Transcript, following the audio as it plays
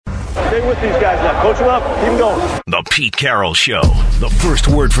Stay with these guys now. Coach them up. Keep them going. The Pete Carroll Show. The first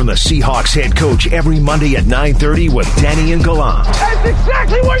word from the Seahawks head coach every Monday at 9:30 with Danny and Gallant. That's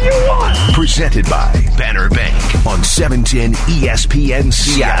exactly what you want. Presented by Banner Bank on 710 ESPN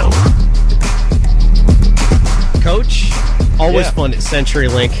Seattle. Coach, always fun at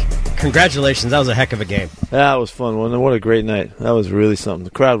CenturyLink. Congratulations. That was a heck of a game. That was fun. What a great night. That was really something.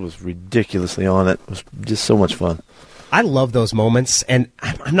 The crowd was ridiculously on it. It was just so much fun. I love those moments, and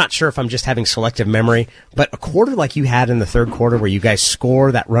I'm not sure if I'm just having selective memory, but a quarter like you had in the third quarter where you guys score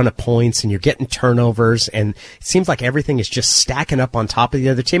that run of points and you're getting turnovers, and it seems like everything is just stacking up on top of the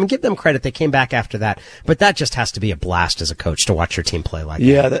other team. And give them credit, they came back after that. But that just has to be a blast as a coach to watch your team play like that.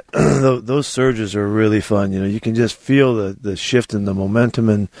 Yeah, those surges are really fun. You can just feel the shift in the momentum,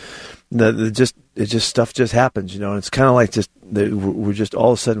 and stuff just happens, and it's kind of like we're just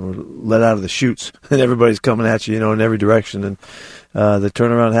all of a sudden we're let out of the chutes, and everybody's coming at you, in every direction. And the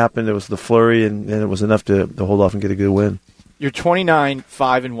turnaround happened. It was the flurry, and it was enough to hold off and get a good win. You're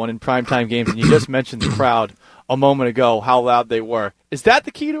 29-5-1 in primetime games, and you just mentioned the crowd a moment ago, how loud they were. Is that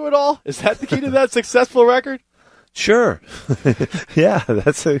the key to it all? Is that the key to that successful record? Sure. Yeah,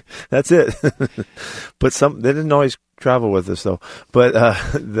 that's it. But they didn't always travel with us though. But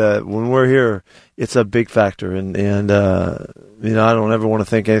when we're here, it's a big factor, and I don't ever want to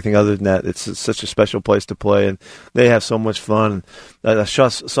think anything other than that. It's such a special place to play, and they have so much fun. I saw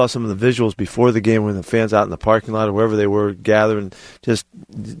some of the visuals before the game when the fans out in the parking lot or wherever they were gathering.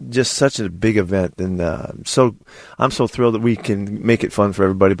 Just such a big event, and I'm so thrilled that we can make it fun for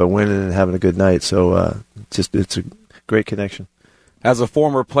everybody by winning and having a good night. So it's a great connection. As a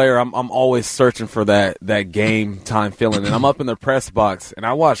former player, I'm always searching for that game time feeling, and I'm up in the press box, and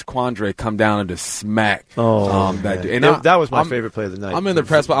I watched Quandre come down and just smack that dude. And that was my favorite play of the night. I'm in the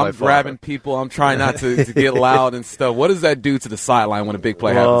press box. I'm grabbing people. I'm trying not to get loud and stuff. What does that do to the sideline when a big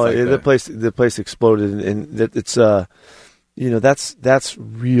play happens like that? The place exploded, and it's that's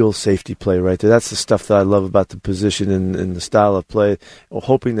real safety play right there. That's the stuff that I love about the position and the style of play.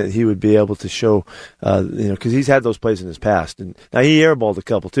 Hoping that he would be able to show, because he's had those plays in his past, and now he airballed a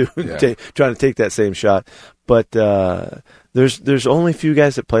couple too, trying to take that same shot. But there's only a few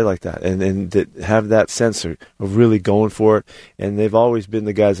guys that play like that and that have that sense of really going for it. And they've always been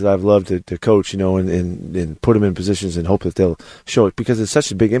the guys that I've loved to coach, and put them in positions and hope that they'll show it, because it's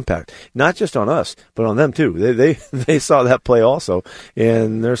such a big impact, not just on us, but on them too. They saw that play also.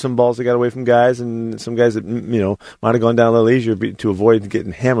 And there's some balls that got away from guys, and some guys that, might have gone down a little easier to avoid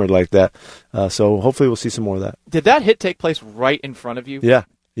getting hammered like that. So hopefully we'll see some more of that. Did that hit take place right in front of you?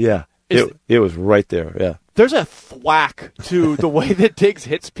 Yeah. It was right there, yeah. There's a thwack to the way that Diggs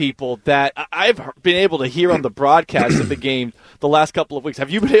hits people that I've been able to hear on the broadcast of the game the last couple of weeks. Have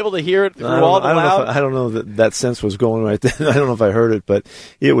you been able to hear it through all the loud? I don't know that sense was going right then. I don't know if I heard it, but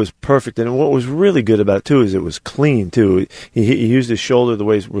it was perfect. And what was really good about it, too, is it was clean, too. He used his shoulder the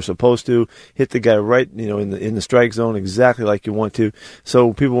way we're supposed to, hit the guy right, in the strike zone exactly like you want to.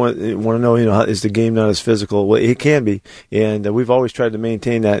 So people want to know, is the game not as physical? Well, it can be, and we've always tried to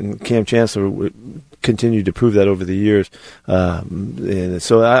maintain that, and Cam Chancellor continued to prove that over the years. And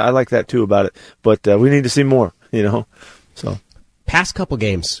so I like that, too, about it. But we need to see more, so. Past couple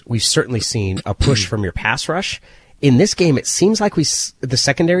games, we've certainly seen a push from your pass rush. In this game, it seems like the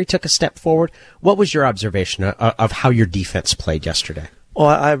secondary took a step forward. What was your observation of how your defense played yesterday? Well,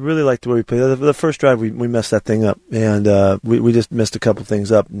 I really liked the way we played. The first drive, we messed that thing up, and we just messed a couple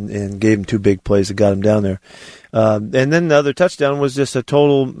things up and gave them two big plays that got them down there. And then the other touchdown was just a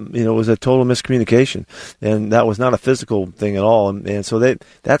total miscommunication, and that was not a physical thing at all. And so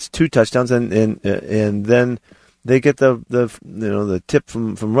that's two touchdowns, and then they get the tip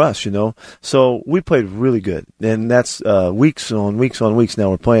from Russ, So we played really good, and that's weeks on weeks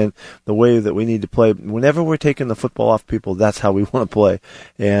now. We're playing the way that we need to play. Whenever we're taking the football off people, that's how we want to play,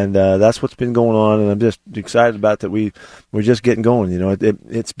 and that's what's been going on. And I'm just excited about that. We're just getting going.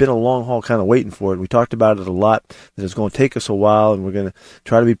 It's been a long haul, kind of waiting for it. We talked about it a lot, that it's going to take us a while, and we're going to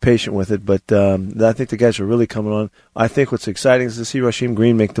try to be patient with it. But I think the guys are really coming on. I think what's exciting is to see Rasheem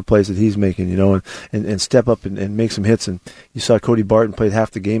Green make the plays that he's making, and step up and make some hits. And you saw Cody Barton played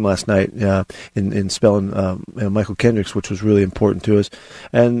half the game last night in spelling Michael Kendricks, which was really important to us.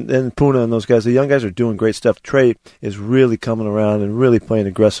 And Puna and those guys, the young guys are doing great stuff. Trey is really coming around and really playing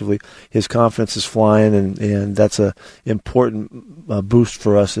aggressively. His confidence is flying, and that's a important boost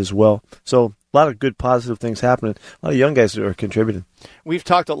for us as well. So a lot of good positive things happening. A lot of young guys are contributing. We've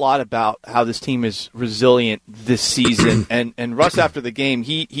talked a lot about how this team is resilient this season, and Russ, after the game,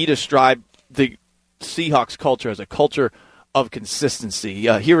 he described the Seahawks culture as a culture of consistency.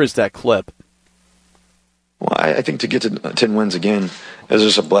 Here is that clip. Well, I think to get to 10 wins again is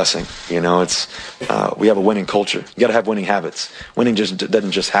just a blessing. It's we have a winning culture. You got to have winning habits. Winning just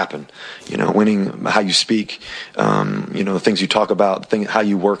doesn't just happen. Winning how you speak, the things you talk about, how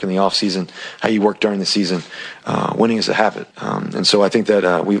you work in the off season, how you work during the season. Winning is a habit, and so I think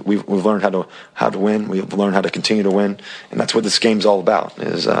that we've learned how to win. We've learned how to continue to win, and that's what this game's all about.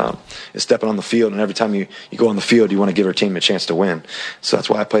 Is stepping on the field, and every time you go on the field, you want to give our team a chance to win. So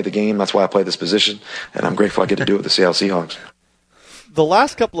that's why I play the game. That's why I play this position, and I'm grateful I get to do it with the Seattle Seahawks. The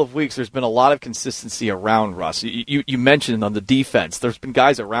last couple of weeks, there's been a lot of consistency around Russ. You mentioned on the defense, there's been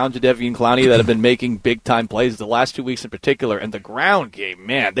guys around Jadeveon Clowney that have been making big-time plays the last 2 weeks in particular. And the ground game,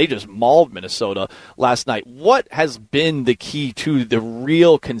 man, they just mauled Minnesota last night. What has been the key to the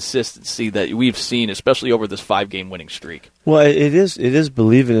real consistency that we've seen, especially over this 5-game winning streak? Well, it is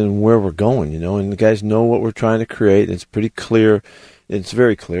believing in where we're going, and the guys know what we're trying to create. It's pretty clear. It's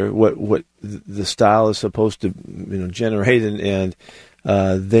very clear what the style is supposed to generate, and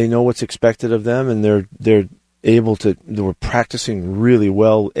they know what's expected of them, and they're able to. We're practicing really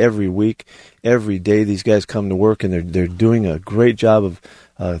well every week, every day. These guys come to work, and they're doing a great job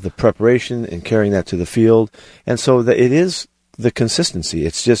of the preparation and carrying that to the field. And so it is the consistency.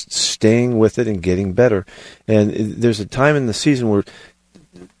 It's just staying with it and getting better. And there's a time in the season where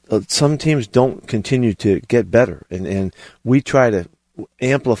some teams don't continue to get better, and we try to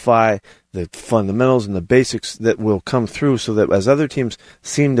amplify the fundamentals and the basics that will come through, so that as other teams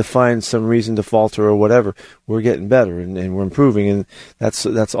seem to find some reason to falter or whatever, we're getting better and we're improving, and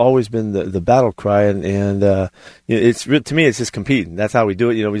that's always been the battle cry. And it's to me, it's just competing. That's how we do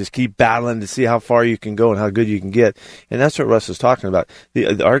it. We just keep battling to see how far you can go and how good you can get, and that's what Russ is talking about.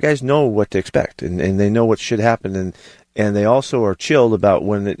 Our guys know what to expect, and they know what should happen, and they also are chilled about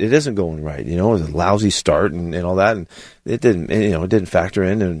when it isn't going right. It was a lousy start and all that, and it didn't factor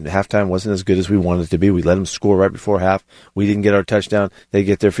in, and halftime wasn't as good as we wanted it to be. We let them score right before half. We didn't get our touchdown. They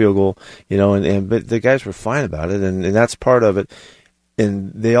get their field goal, but the guys were fine about it, and that's part of it.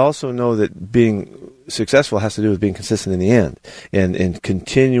 And they also know that being successful has to do with being consistent in the end, and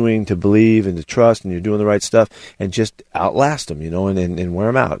continuing to believe and to trust, and you're doing the right stuff, and just outlast them, and wear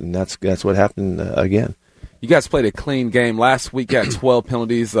them out. And that's what happened again. You guys played a clean game. Last week you had 12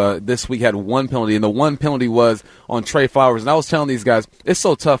 penalties. This week had 1 penalty, and the 1 penalty was on Trey Flowers. And I was telling these guys, it's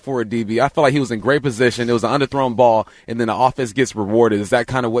so tough for a DB. I felt like he was in great position. It was an underthrown ball, and then the offense gets rewarded. Is that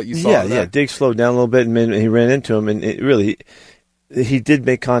kind of what you saw? Yeah. Diggs slowed down a little bit, and he ran into him, and it really – he did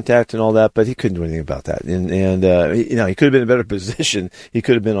make contact and all that, but he couldn't do anything about that. And he could have been in a better position. He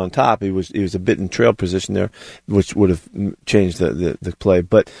could have been on top. He was a bit in trail position there, which would have changed the play.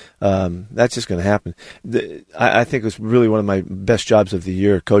 But that's just going to happen. I think it was really one of my best jobs of the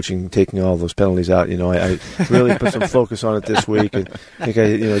year, coaching, taking all those penalties out. I really put some focus on it this week, and I think I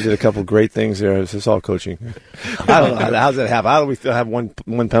did a couple great things there. It's all coaching. I don't know how does that happen. How do we have one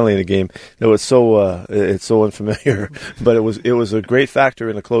penalty in a game? It's so unfamiliar, but it was a great factor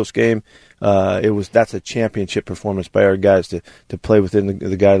in a close game. That's a championship performance by our guys to play within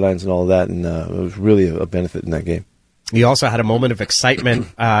the guidelines and all of that, and it was really a benefit in that game. You also had a moment of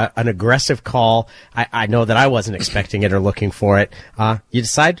excitement, an aggressive call. I know that I wasn't expecting it or looking for it. You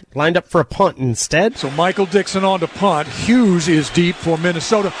lined up for a punt instead. So Michael Dixon on to punt. Hughes is deep for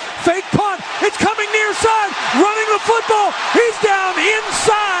Minnesota. Fake punt. It's coming near side. Running the football. He's down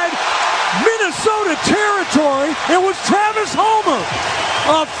inside Minnesota territory. It was Travis Homer.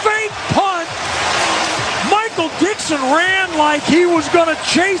 A fake punt. Michael Dixon ran like he was going to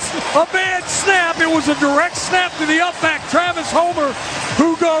chase a bad snap. It was a direct snap to the upback, Travis Homer,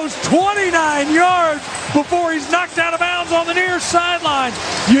 who goes 29 yards before he's knocked out of bounds on the near sideline.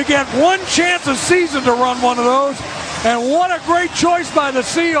 You get one chance a season to run one of those. And what a great choice by the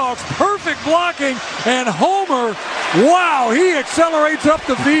Seahawks. Perfect blocking. And Homer, wow, he accelerates up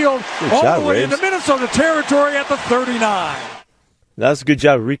the field all the way into Minnesota territory at the 39. That's a good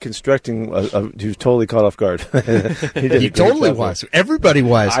job of reconstructing. He was totally caught off guard. He totally was. Everybody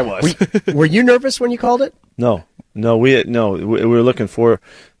was. I was. Were you nervous when you called it? No. We were looking for.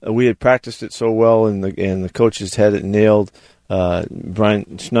 We had practiced it so well, and the coaches had it nailed.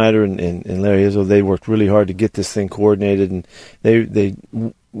 Brian Schneider and Larry Izzo, they worked really hard to get this thing coordinated, and they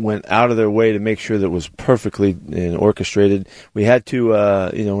went out of their way to make sure that it was perfectly orchestrated. We had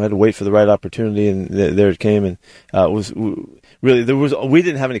to wait for the right opportunity, and there it came, and it was. Really, we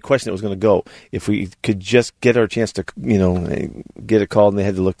didn't have any question it was going to go. If we could just get our chance to, get it called, and they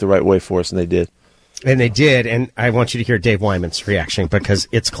had to look the right way for us, and they did. And they did, and I want you to hear Dave Wyman's reaction because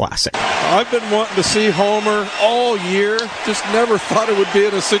it's classic. I've been wanting to see Homer all year. Just never thought it would be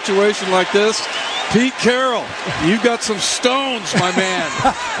in a situation like this. Pete Carroll, you got some stones, my man.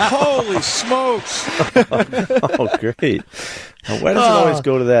 Holy smokes. Oh, great. Why does it always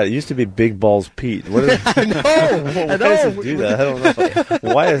go to that? It used to be Big Balls Pete. What is I know. Why does it do that? I don't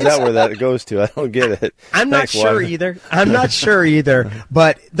know. Why is that where that goes to? I don't get it. I'm not sure either.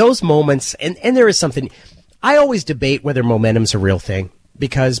 But those moments, and there is something, I always debate whether momentum's a real thing,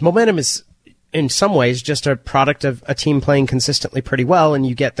 because momentum is, in some ways, just a product of a team playing consistently pretty well, and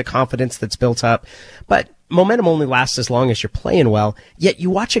you get the confidence that's built up. But momentum only lasts as long as you're playing well. Yet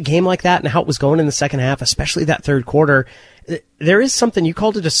you watch a game like that and how it was going in the second half, especially that third quarter, there is something, you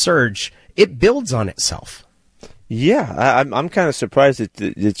called it a surge. It builds on itself. Yeah, I'm kind of surprised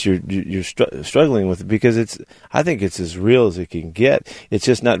that you're struggling with it, because I think it's as real as it can get. It's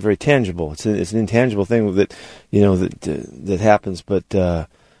just not very tangible. It's an intangible thing that that happens. But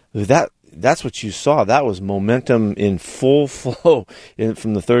that's what you saw. That was momentum in full flow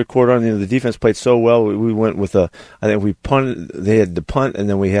from the third quarter on. The defense played so well. We went with I think we punted. They had the punt, and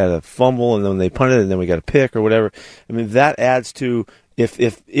then we had a fumble, and then they punted, and then we got a pick or whatever. I mean, that adds to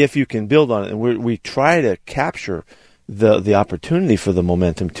if you can build on it, and we try to capture the opportunity for the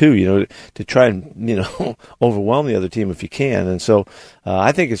momentum too. To try and overwhelm the other team if you can. And so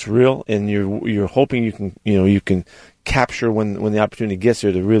I think it's real, and you're hoping you can capture when the opportunity gets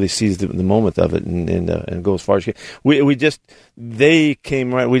there to really seize the moment of it and go as far as you can. They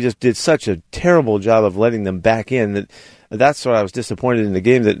came right. We just did such a terrible job of letting them back in that's what I was disappointed in the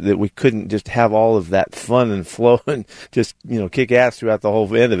game, that we couldn't just have all of that fun and flow and just kick ass throughout the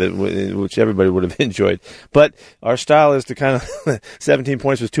whole end of it, which everybody would have enjoyed. But our style is to kind of 17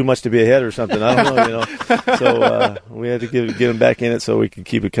 points was too much to be ahead or something. I don't know, So we had to get them back in it so we could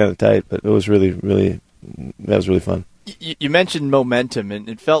keep it kind of tight. But it was really fun. You mentioned momentum, and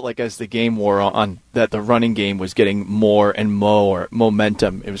it felt like as the game wore on that the running game was getting more and more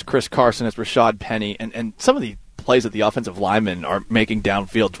momentum. It was Chris Carson as Rashad Penny, and some of the plays that the offensive linemen are making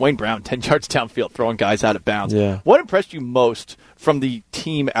downfield. Dwayne Brown, 10 yards downfield, throwing guys out of bounds. Yeah. What impressed you most from the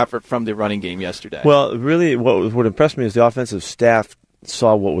team effort from the running game yesterday? Well, really, what impressed me is the offensive staff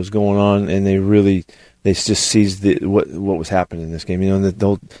saw what was going on, and they just seized what was happening in this game. And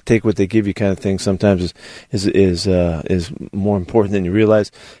they'll take what they give you kind of thing sometimes is more important than you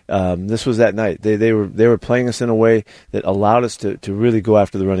realize. This was that night. They were playing us in a way that allowed us to really go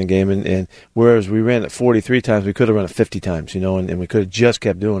after the running game. And whereas we ran it 43 times, we could have run it 50 times, and we could have just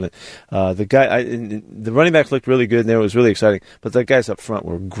kept doing it. The running backs looked really good, and it was really exciting. But the guys up front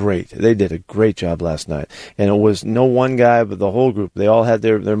were great. They did a great job last night. And it was no one guy, but the whole group. They all had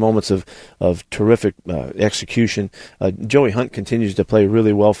their moments of terrific execution. Joey Hunt continues to play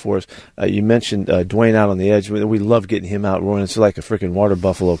really well for us. You mentioned Dwayne out on the edge. We love getting him out rolling. It's like a freaking water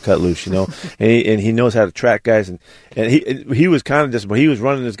buffalo cut loose, and he knows how to track guys. And he was kind of disappointed. He was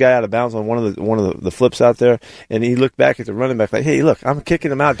running this guy out of bounds on one of the flips out there, and he looked back at the running back like, "Hey, look, I'm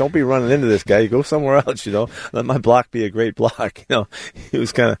kicking him out. Don't be running into this guy. You go somewhere else. Let my block be a great block." He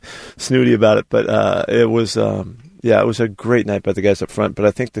was kind of snooty about it, but it was. It was a great night by the guys up front, but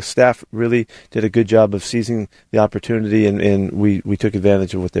I think the staff really did a good job of seizing the opportunity, and we took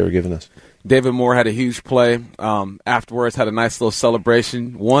advantage of what they were giving us. David Moore had a huge play. Afterwards, had a nice little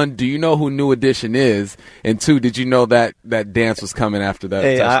celebration. One, do you know who New Edition is? And two, did you know that dance was coming after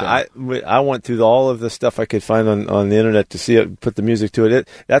that touchdown? I went through all of the stuff I could find on the internet to see it, put the music to it.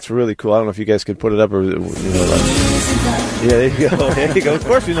 That's really cool. I don't know if you guys could put it up or yeah, there you go. There you go. Of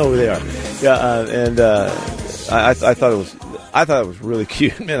course, we know who they are. Yeah, I thought it was really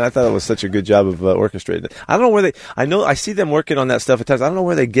cute, man. I thought it was such a good job of orchestrating it. I don't know where I see them working on that stuff at times. I don't know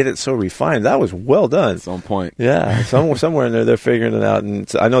where they get it so refined. That was well done. It's on point. Yeah, somewhere in there they're figuring it out, and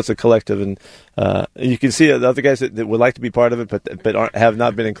I know it's a collective, and you can see the other guys that would like to be part of it, but have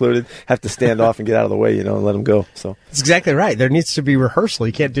not been included, have to stand off and get out of the way, and let them go. So that's exactly right. There needs to be rehearsal.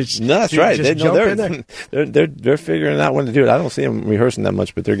 You can't just that's right. They're figuring out when to do it. I don't see them rehearsing that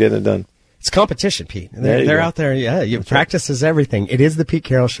much, but they're getting it done. It's competition, Pete. They're out there. Yeah, practice is everything. It is the Pete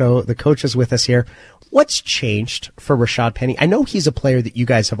Carroll Show. The coach is with us here. What's changed for Rashad Penny? I know he's a player that you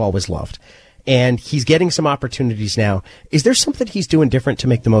guys have always loved, and he's getting some opportunities now. Is there something he's doing different to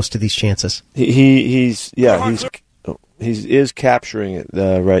make the most of these chances? He is capturing it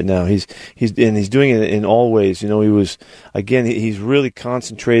right now. He's doing it in all ways. He's really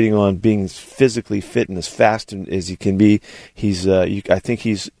concentrating on being physically fit and as fast as he can be. I think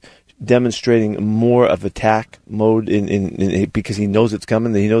he's demonstrating more of attack mode because he knows it's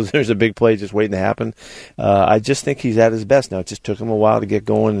coming. He knows there's a big play just waiting to happen. I just think he's at his best now. It just took him a while to get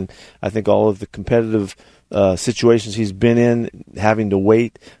going, and I think all of the competitive situations he's been in, having to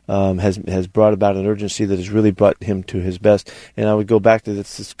wait, has brought about an urgency that has really brought him to his best. And I would go back to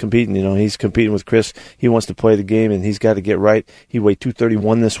this competing. He's competing with Chris. He wants to play the game, and he's got to get right. He weighed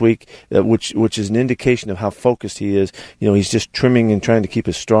 231 this week, which is an indication of how focused he is. He's just trimming and trying to keep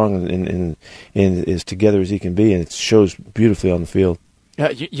as strong and as together as he can be, and it shows beautifully on the field.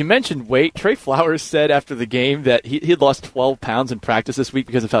 You mentioned weight. Trey Flowers said after the game that he had lost 12 pounds in practice this week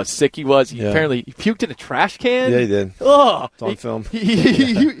because of how sick he was. He apparently puked in a trash can. Yeah, he did. Oh, it's on film.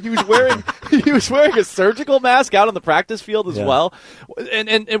 He was wearing a surgical mask out on the practice field as well.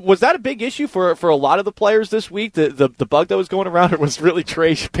 And was that a big issue for a lot of the players this week? The bug that was going around, or was really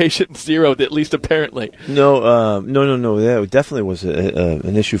Trey patient zero? At least apparently. No. That definitely was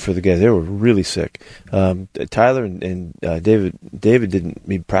an issue for the guys. They were really sick. Tyler and David didn't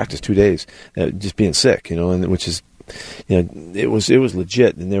practice 2 days, just being sick, and which is, it was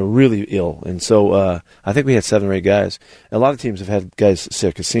legit, and they were really ill, and so I think we had 7 or 8 guys. A lot of teams have had guys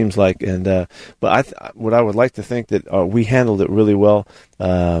sick, it seems like, and but what I would like to think that we handled it really well.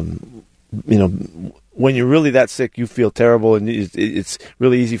 When you're really that sick, you feel terrible, and it's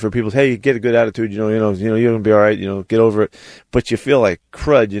really easy for people to say, hey, you get a good attitude, you're gonna be all right, get over it, but you feel like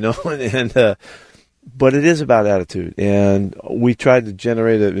crud, and but it is about attitude, and we tried to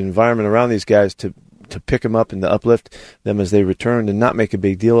generate an environment around these guys to pick them up and to uplift them as they returned, and not make a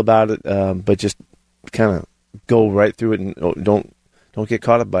big deal about it, but just kind of go right through it and don't get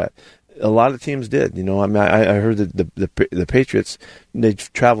caught up by it. A lot of teams did, I heard that the Patriots, they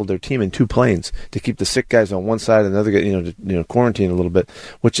traveled their team in 2 planes to keep the sick guys on one side and the other guy, to quarantine a little bit,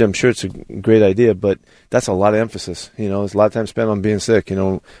 which I'm sure it's a great idea, but that's a lot of emphasis. There's a lot of time spent on being sick.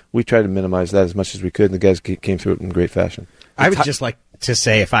 We tried to minimize that as much as we could, and the guys came through it in great fashion. I would just like to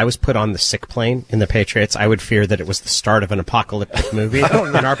say, if I was put on the sick plane in the Patriots, I would fear that it was the start of an apocalyptic movie,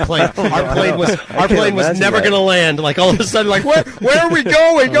 and our plane was never going to land. Like all of a sudden, like where are we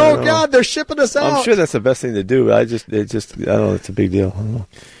going? Oh God, they're shipping us out. I'm sure that's the best thing to do. I don't know. It's a big deal. I don't know.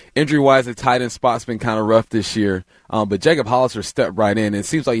 Injury-wise, the tight end spot's been kind of rough this year, but Jacob Hollister stepped right in, and it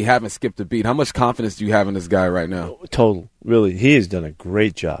seems like you haven't skipped a beat. How much confidence do you have in this guy right now? Total, really. He has done a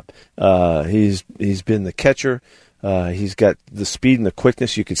great job. He's been the catcher. He's got the speed and the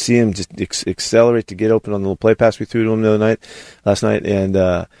quickness. You could see him just accelerate to get open on the little play pass we threw to him last night, and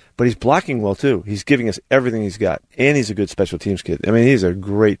but he's blocking well too. He's giving us everything he's got, and he's a good special teams kid. I mean, he's a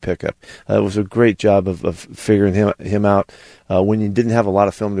great pickup. It was a great job of figuring him out when you didn't have a lot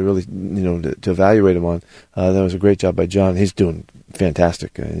of film to really to evaluate him on. That was a great job by John. He's doing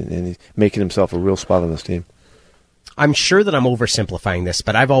fantastic, and he's making himself a real spot on this team. I'm sure that I'm oversimplifying this,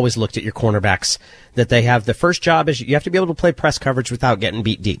 but I've always looked at your cornerbacks that they have. The first job is you have to be able to play press coverage without getting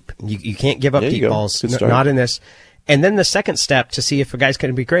beat deep. You can't give up deep balls, not in this. And then the second step to see if a guy's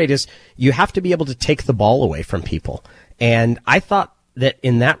going to be great is you have to be able to take the ball away from people. And I thought that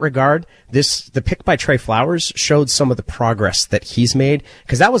in that regard, the pick by Trey Flowers showed some of the progress that he's made,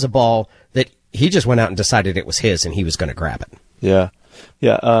 because that was a ball that he just went out and decided it was his and he was going to grab it. Yeah.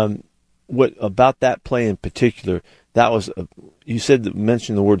 What about that play in particular? That was you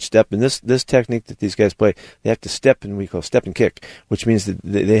mentioned the word step, and this technique that these guys play, they have to step, and we call step and kick, which means that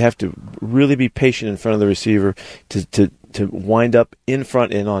they have to really be patient in front of the receiver to wind up in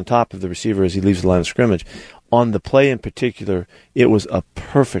front and on top of the receiver as he leaves the line of scrimmage. On the play in particular, it was a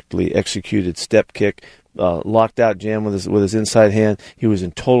perfectly executed step kick, locked out jam with his inside hand. He was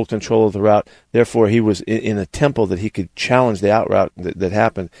in total control of the route. Therefore, he was in a tempo that he could challenge the out route that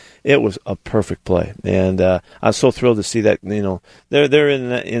happened. It was a perfect play, and I'm so thrilled to see that. They're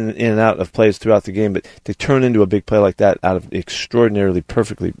in and out of plays throughout the game, but to turn into a big play like that out of extraordinarily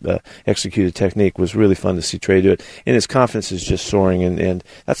perfectly executed technique was really fun to see Trey do it. And his confidence is just soaring, and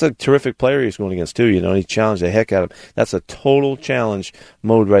that's a terrific player he's going against too. And he challenged the heck out of him. That's a total challenge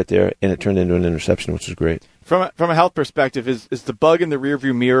mode right there, and it turned into an interception, which was great. From a health perspective, is the bug in the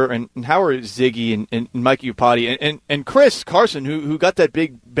rearview mirror, and how are Ziggy and Mike Iupati and Chris Carson, who got that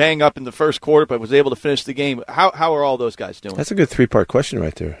big bang up in the first quarter but was able to finish the game? How are all those guys doing? That's a good 3-part question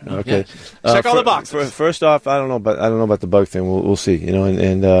right there. Okay, check all the boxes. First off, I don't know about the bug thing. We'll see.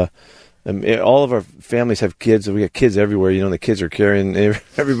 All of our families have kids. We got kids everywhere. The kids are carrying.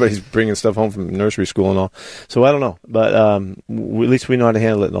 Everybody's bringing stuff home from nursery school and all. So I don't know, but at least we know how to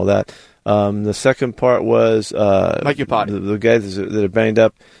handle it and all that. The second part was Mike Iupati. The guys that are banged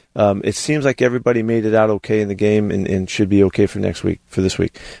up. it seems like everybody made it out okay in the game and should be okay for this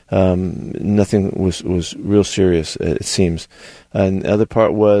week. Nothing was real serious, it seems. And the other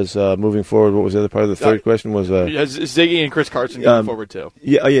part was moving forward. What was the other part of the third question? Was Ziggy and Chris Carson going forward too?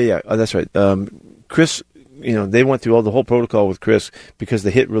 Yeah. Oh, that's right. Chris, they went through the whole protocol with Chris because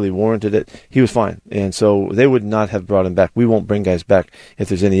the hit really warranted it. He was fine, and so they would not have brought him back. We won't bring guys back if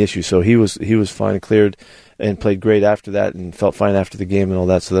there's any issue. So he was fine, cleared, and played great after that, and felt fine after the game and all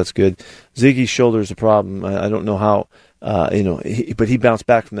that. So that's good. Ziggy's shoulder is a problem. I don't know how. But he bounced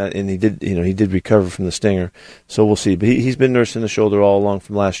back from that, and he did recover from the stinger. So we'll see. But he's been nursing the shoulder all along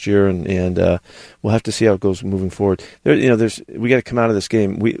from last year, and we'll have to see how it goes moving forward. We got to come out of this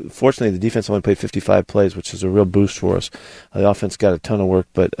game. Fortunately, the defense only played 55 plays, which is a real boost for us. The offense got a ton of work,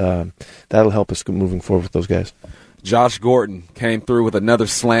 but that'll help us moving forward with those guys. Josh Gordon came through with another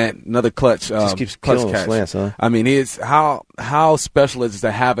slant, another clutch. Just keeps clutch killing catch. Slants, huh? I mean, it's how special is it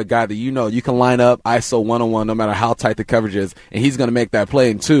to have a guy that you can line up ISO 1-on-1 no matter how tight the coverage is, and he's going to make that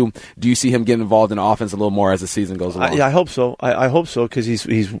play. And two, do you see him getting involved in the offense a little more as the season goes along? I hope so. I hope so because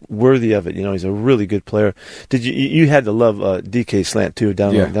he's worthy of it. He's a really good player. Did you had to love DK slant too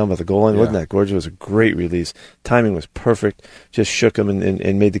down by the goal line? Wasn't that gorgeous? It was a great release. Timing was perfect. Just shook him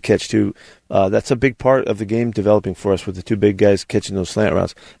and made the catch too. That's a big part of the game developing for us with the two big guys catching those slant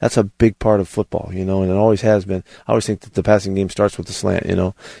routes. That's a big part of football, and it always has been. I always think that the passing game starts with the slant.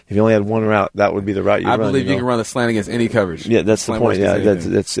 If you only had one route, that would be the route you run. I believe you can run the slant against any coverage. Yeah, that's the point. Yeah,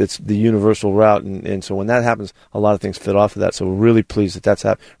 it's the universal route, and so when that happens, a lot of things fit off of that. So we're really pleased that that's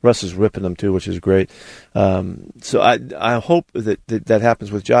happened. Russ is ripping them too, which is great. So I hope that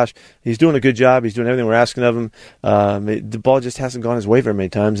happens with Josh. He's doing a good job. He's doing everything we're asking of him. The ball just hasn't gone his way very many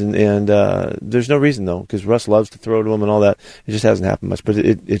times, and there's no reason though, because Russ loves to throw to him and all that. It just hasn't happened much, but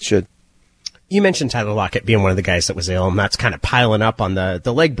it should. You mentioned Tyler Lockett being one of the guys that was ill, and that's kind of piling up on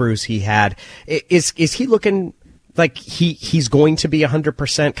the leg bruise he had. Is he looking like he's going to be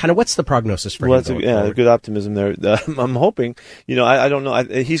 100%? Kind of what's the prognosis for him? Well, that's good optimism there. I'm hoping. I don't know.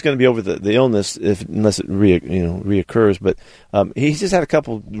 He's going to be over the illness unless it reoccurs. But he's just had a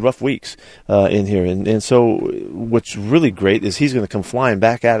couple rough weeks in here, and so what's really great is he's going to come flying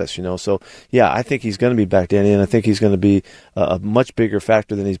back at us. So yeah, I think he's going to be back, Danny, and I think he's going to be a much bigger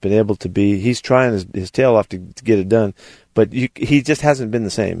factor than he's been able to be. He's trying his tail off to get it done. But he just hasn't been the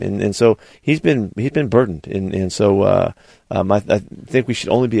same, and so he's been burdened, and so I think we should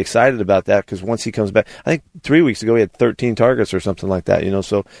only be excited about that because once he comes back, I think 3 weeks ago he had 13 targets or something like that,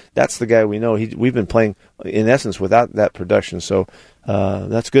 So that's the guy we know. We've been playing in essence without that production, so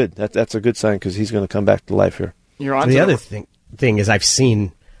that's good. That's a good sign because he's going to come back to life here. You're on. The other thing is I've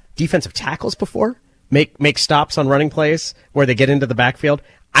seen defensive tackles before make stops on running plays where they get into the backfield.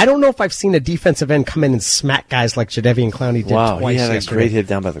 I don't know if I've seen a defensive end come in and smack guys like Jadeveon Clowney did twice. He had yesterday. a great hit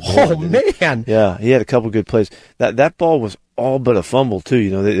down by the goal. Oh, man. Yeah, he had a couple good plays. That ball was all but a fumble, too.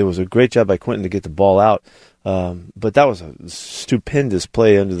 It was a great job by Quentin to get the ball out. But that was a stupendous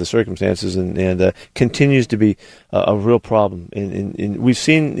play under the circumstances and continues to be a real problem. And we've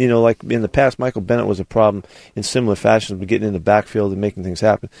seen, like in the past, Michael Bennett was a problem in similar fashion, but getting in the backfield and making things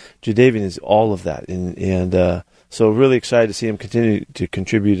happen. Jadeveon is all of that. And so really excited to see him continue to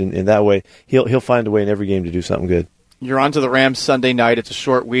contribute in that way. He'll find a way in every game to do something good. You're on to the Rams Sunday night. It's a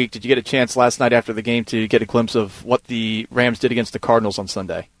short week. Did you get a chance last night after the game to get a glimpse of what the Rams did against the Cardinals on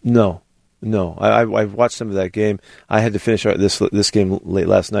Sunday? No. I watched some of that game. I had to finish this game late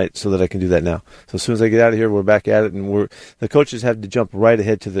last night so that I can do that now. So as soon as I get out of here, we're back at it, and the coaches have to jump right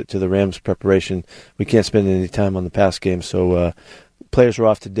ahead to the Rams preparation. We can't spend any time on the past game, so players are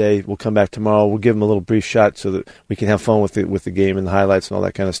off today. We'll come back tomorrow. We'll give them a little brief shot so that we can have fun with the game and the highlights and all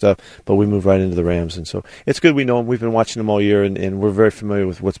that kind of stuff. But we move right into the Rams, and so it's good. We know them. We've been watching them all year, and we're very familiar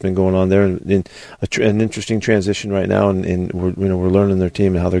with what's been going on there. And an interesting transition right now, and we're learning their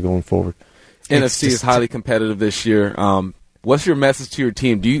team and how they're going forward. NFC is highly competitive this year. What's your message to your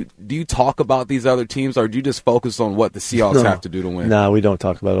team? Do you talk about these other teams, or do you just focus on what the Seahawks have to do to win? No, we don't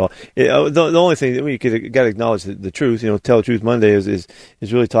talk about it all. The only thing that we got to acknowledge the truth. Tell the truth Monday is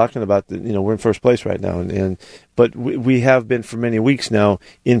really talking about we're in first place right now, but we have been for many weeks now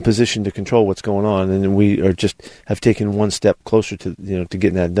in position to control what's going on, and we are just have taken one step closer to to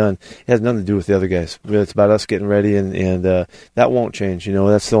getting that done. It has nothing to do with the other guys. It's about us getting ready, and that won't change.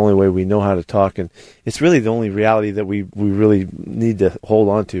 That's the only way we know how to talk, and it's really the only reality that we really need to hold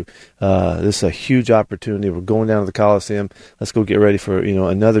on to. This is a huge opportunity. We're going down to the Coliseum. Let's go get ready for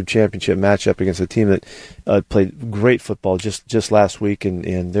another championship matchup against a team that played great football just last week,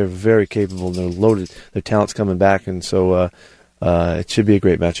 and they're very capable and they're loaded. Their talent's coming back, and so it should be a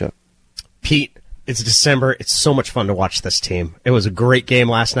great matchup. Pete, It's December. It's so much fun to watch this team. It was a great game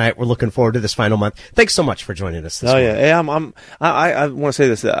last night. We're looking forward to this final month. Thanks so much for joining us this morning. Yeah. Hey, I want to say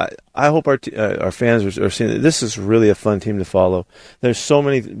this. I hope our fans are seeing that this is really a fun team to follow. There's so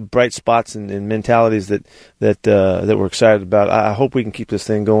many bright spots and mentalities that we're excited about. I hope we can keep this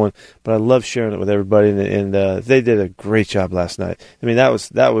thing going. But I love sharing it with everybody, and they did a great job last night. I mean, that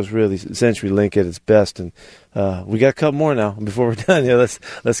was really CenturyLink at its best, and we got a couple more now before we're done.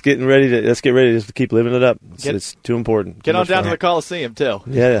 Let's get ready to just keep living it up. It's too important. Get on down to the Coliseum too.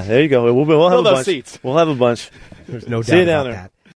 Yeah, there you go. We'll have a bunch. Seats. We'll have a bunch. There's no See you doubt down about there. that.